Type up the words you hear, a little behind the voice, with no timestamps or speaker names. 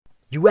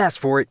You asked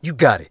for it, you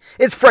got it.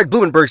 It's Fred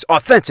Blumenberg's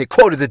authentic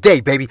quote of the day,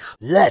 baby.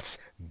 Let's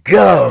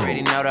go. You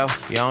already know though,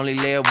 you only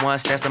live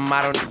once, that's the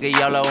motto, nigga,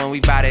 YOLO, and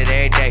we bout it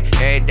every day,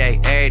 every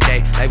day, every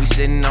day. Like we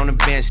sitting on the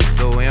bench,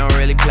 but we don't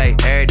really play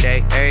every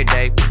day, every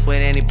day. What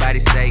anybody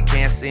say,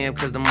 can't see him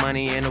cause the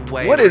money in the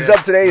way. What is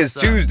up? Today is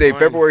Tuesday,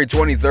 February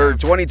 23rd,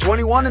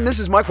 2021, and this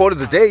is my quote of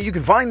the day. You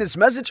can find this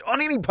message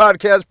on any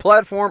podcast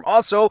platform.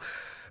 Also,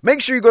 make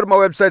sure you go to my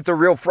website,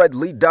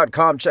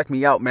 therealfredlee.com. Check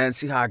me out, man.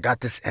 See how I got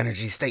this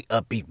energy. Stay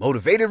upbeat,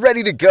 motivated,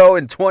 ready to go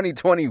in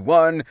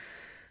 2021.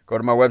 Go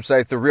to my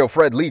website,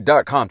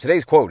 therealfredlee.com.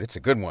 Today's quote, it's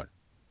a good one.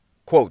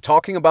 Quote,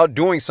 talking about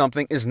doing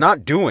something is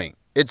not doing,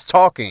 it's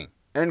talking.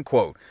 End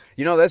quote.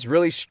 You know, that's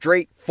really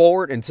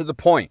straightforward and to the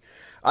point.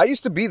 I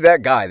used to be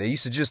that guy that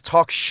used to just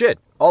talk shit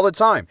all the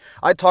time.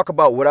 I'd talk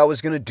about what I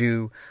was going to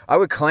do. I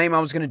would claim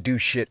I was going to do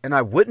shit, and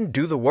I wouldn't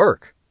do the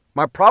work.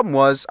 My problem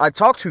was I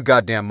talked too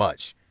goddamn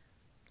much.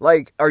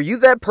 Like, are you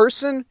that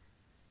person?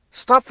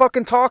 Stop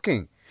fucking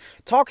talking.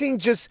 Talking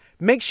just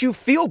makes you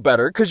feel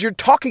better because you're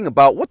talking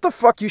about what the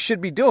fuck you should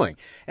be doing.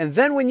 And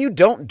then when you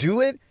don't do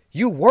it,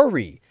 you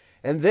worry.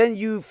 And then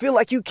you feel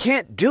like you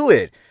can't do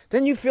it.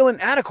 Then you feel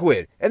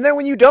inadequate. And then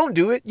when you don't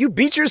do it, you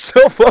beat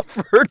yourself up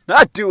for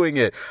not doing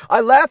it.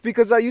 I laugh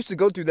because I used to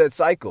go through that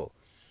cycle.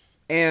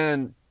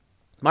 And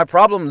my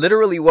problem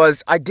literally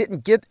was I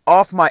didn't get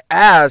off my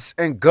ass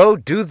and go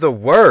do the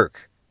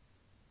work.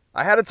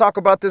 I had to talk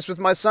about this with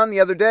my son the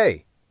other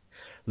day.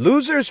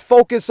 Losers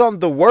focus on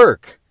the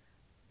work.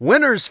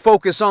 Winners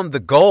focus on the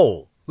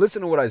goal.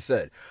 Listen to what I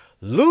said.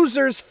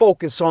 Losers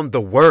focus on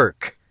the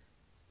work.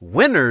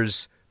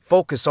 Winners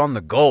focus on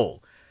the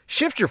goal.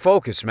 Shift your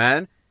focus,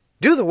 man.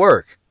 Do the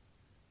work.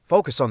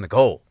 Focus on the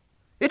goal.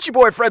 It's your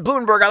boy, Fred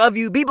Blumenberg. I love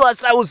you. Be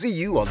blessed. I will see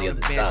you on the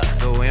other side.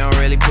 But we don't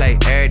really play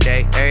every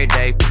day, every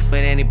day. What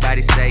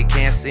anybody say,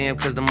 can't see him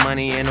cause the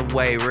money in the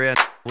way. Real,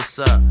 what's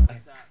up?